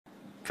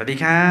วัสดี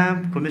ครับ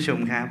คุณผู้ชม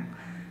ครับ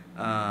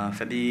ส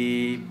วัสดี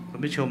คุณ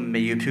ผู้ชมใน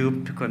YouTube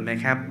ทุกคนนะ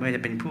ครับไม่ว่าจ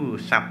ะเป็นผู้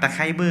สับตะไค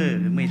ร้เบอร์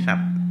หรือไม่สับ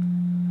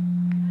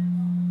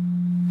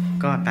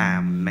ก็ตา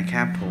มนะค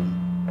รับผม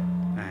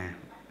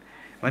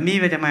วันนี้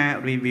เราจะมา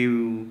รีวิว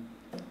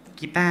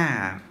กีตาร์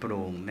โปร่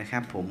งนะครั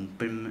บผมเ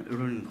ป็น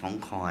รุ่นของ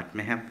คอร์ด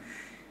นะครับ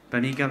ตอ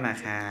นนี้ก็รา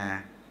คา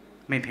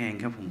ไม่แพง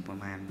ครับผมประ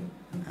มาณ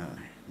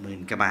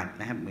10,000 กว่าบาท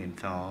นะครับ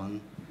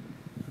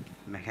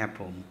12,000นะครับ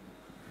ผม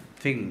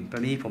ซึ่งตัว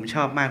นี้ผมช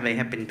อบมากเลย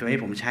ครับเป็นตัว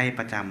ที่ผมใช้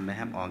ประจำนะ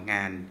ครับออกง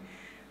าน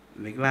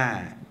หรือว่า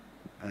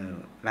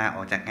ลาอ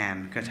อกจากงาน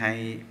ก็ใช้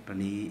ตัว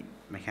นี้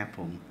นะครับผ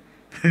ม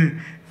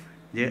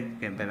เยอะ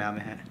เกินไปแล้วไหม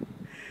ฮะ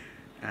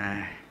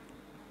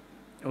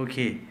โอเค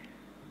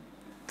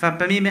สำหรับ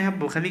ตัวนี้ไหมครับ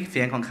บุคลิกเ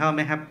สียงของเขาไห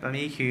มครับตอน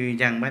นี้คือ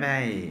ยังไม่ได้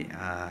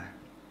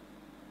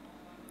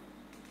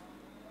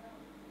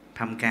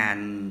ทำการ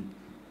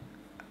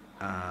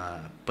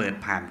เปิด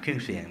ผ่านเครื่อง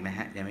เสียงนะฮ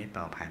ะยังไม่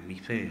ต่อผ่านมิก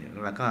เซอร์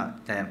แล้วก็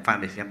จะฟัง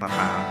เป็นเสียงเป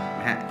ล่าๆ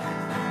นะฮะ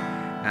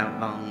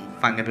ลอง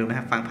ฟังกันดูนะค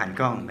รับฟังผ่าน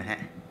กล้องนะฮะ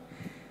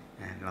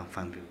ลอง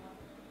ฟังดู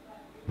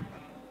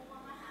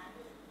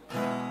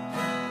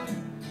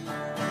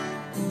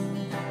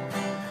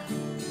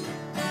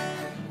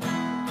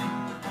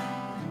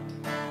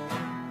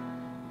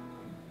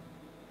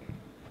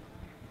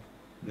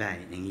ได้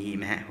อย่างนี้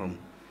นะฮะผม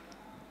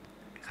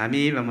คราว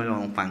นี้เรามาล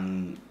องฟัง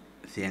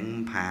เสียง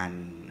ผ่าน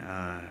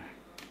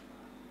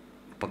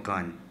อุปก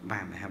รณ์บ้า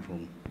งนะครับผ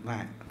มว่า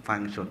ฟัง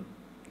สด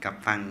กับ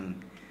ฟัง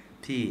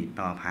ที่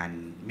ต่อผ่าน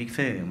มิกเซ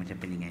อร์มันจะ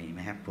เป็นยังไง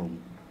นะครับผม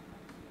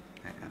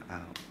เอา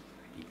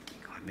อีก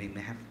ก่อนหนึ่ง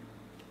นะครับ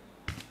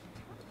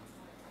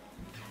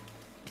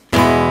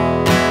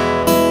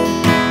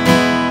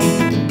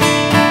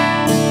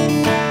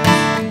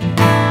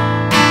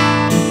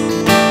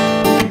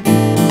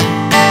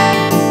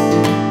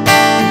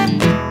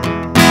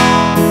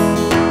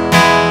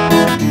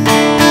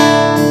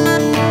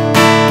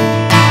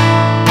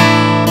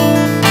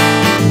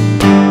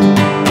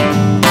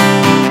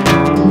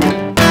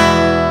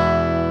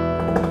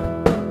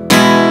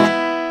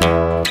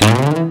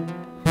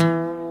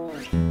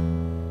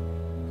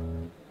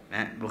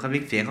บุคลิ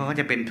กเสียงเขาก็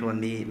จะเป็นโทน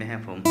นี้นะครั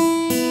บผม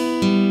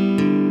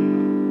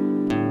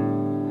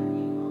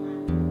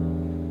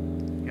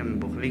ก็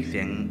บุคลิกเสี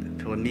ยง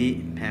โทนนี้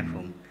นะครับผ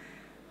ม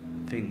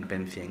ซึ่งเป็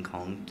นเสียงข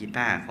องกีต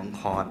าร์ของ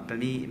คอร์ดตัว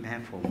นี้นะครั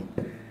บผม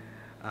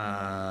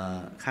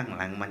ข้าง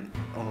หลังมัน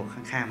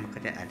ข้างๆมันก็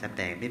จะอาจจะแ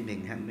ตกนิดนึง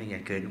ครับไม่อยา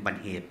กเกิดอุบั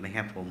ติเหตุนะค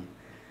รับผม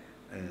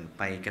ไ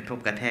ปกระทบ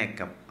กระแทก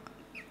กับ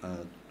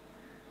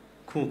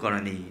คู่กร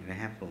ณีนะ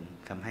ครับผม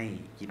ทำให้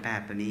กีตา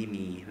ร์ตัวนี้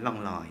มีร่อง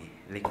รอย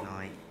เล็กน้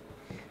อย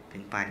ถึ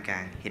งปานกลา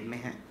งเห็นไหม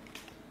ฮะ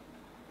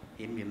เ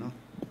ห็นอยู่เนาะ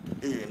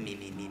มี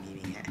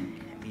ฮะ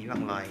มีร่อ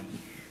งรอย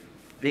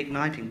เล็ก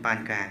น้อยถึงปาน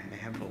กลางนะ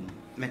ครับผม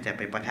ไม่จะไ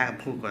ปปะทะกับ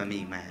คู่กรณี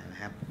มานะ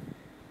ครับ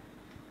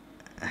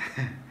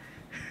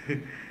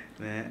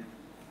นะ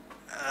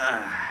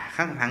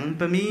ข้างหลัง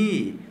ตัวนี้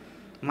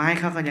ไม้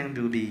เขาก็ยัง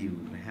ดูดีอยู่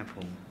นะครับผ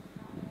ม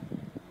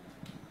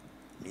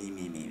มี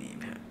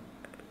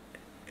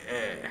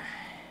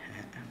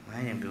ไม้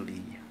ยังดูดี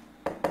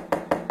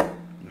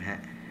นะฮะ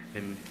เ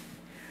ป็น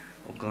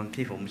อุปกรณ์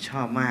ที่ผมช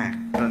อบมาก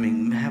ตัวหนึ่ง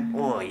นะครับโ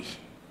อ้ย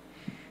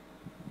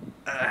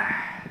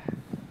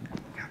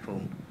ครับผ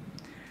ม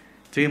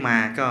ซื้อมา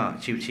ก็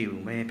ชิว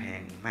ๆไม่แพ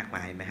งมากม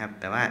ายนะครับ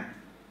แต่ว่า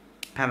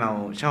ถ้าเรา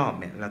ชอบ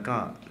เนี่ยเราก็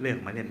เลือก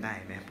มาเล่นได้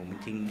นะครับผม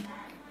จริง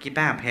กีต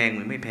าร์แพงห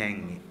รือไม่แพง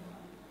นี่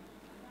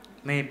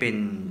ไม่เป็น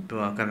ตั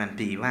วการัน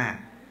ตีว่า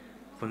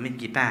คนเล่น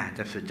กีตาร์จ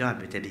ะสุดยอด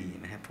หรือจะดี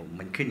นะครับผม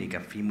มันขึ้นอยู่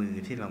กับฝีมือ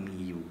ที่เรามี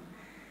อยู่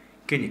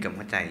ขึ้นอยู่กับ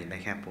หัวใจน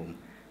ะครับผม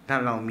ถ้า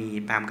เรามี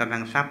ตามกำลั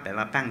งทรัพย์แต่เร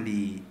าตั้ง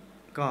ดี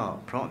ก็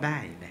เพราะได้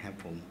นะครับ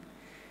ผม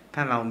ถ้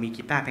าเรามี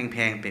กีตาร์แพ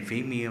งๆแต่ฝี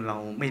มือเรา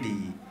ไม่ดี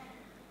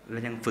เรา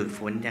ยังฝึกฝ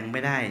นยังไ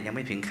ม่ได้ยังไ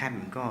ม่ถึงขั้น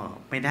ก็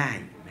ไม่ได้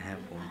นะครับ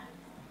ผม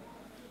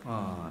ก็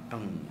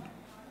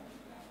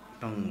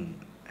ต้อง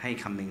ให้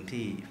คำนึง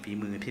ที่ฝี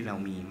มือที่เรา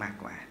มีมาก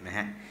กว่านะฮ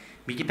ะ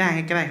มีกีตาร์ใ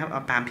ห้ก็ได้ครับเอ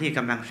าตามที่ก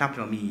ำลังทรัพย์เ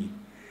รามี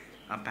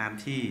เอาตาม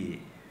ที่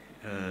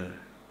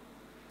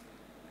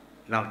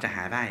เราจะห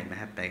าได้นะ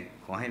ครับแต่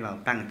ขอให้เรา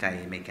ตั้งใจ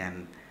ในการ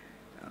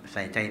ใ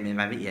ส่ใจใน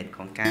รายละเอียดข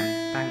องการ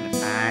ตั้ง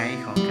สาย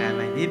ของการอะ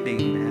ไรนิดนึง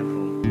นะครับผ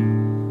ม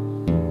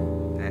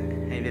นะ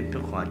ให้เล่นทุ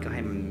กคอร์ดก็ใ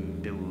ห้มัน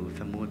ดูส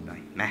มูทหน่อ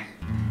ยนะ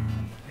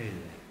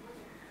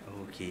โอ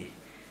เค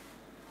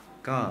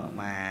ก็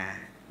มา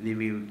รี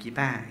วิวกี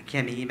ตาร์แค่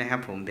นี้นะครั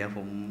บผมเดี๋ยวผ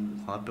ม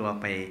ขอตัว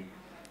ไป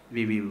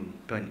รีวิว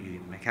ตัวอื่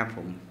นนะครับผ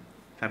ม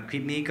สำหรับคลิ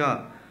ปนี้ก็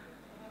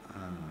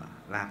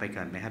ลาไป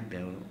ก่อนนะครับเ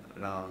ดี๋ยว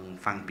ลอง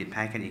ฟังปิดท้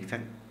ายกันอีกสั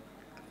ก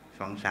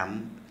2 3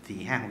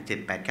 4 5 6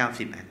 7 8 9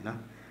 10 อันเนาะ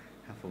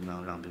ครับผม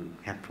ลองดู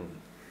ครับผม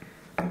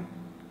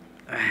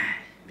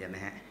เดี๋ยวน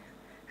ะฮะ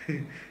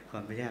ขอ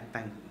อนุญาต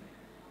ตั้ง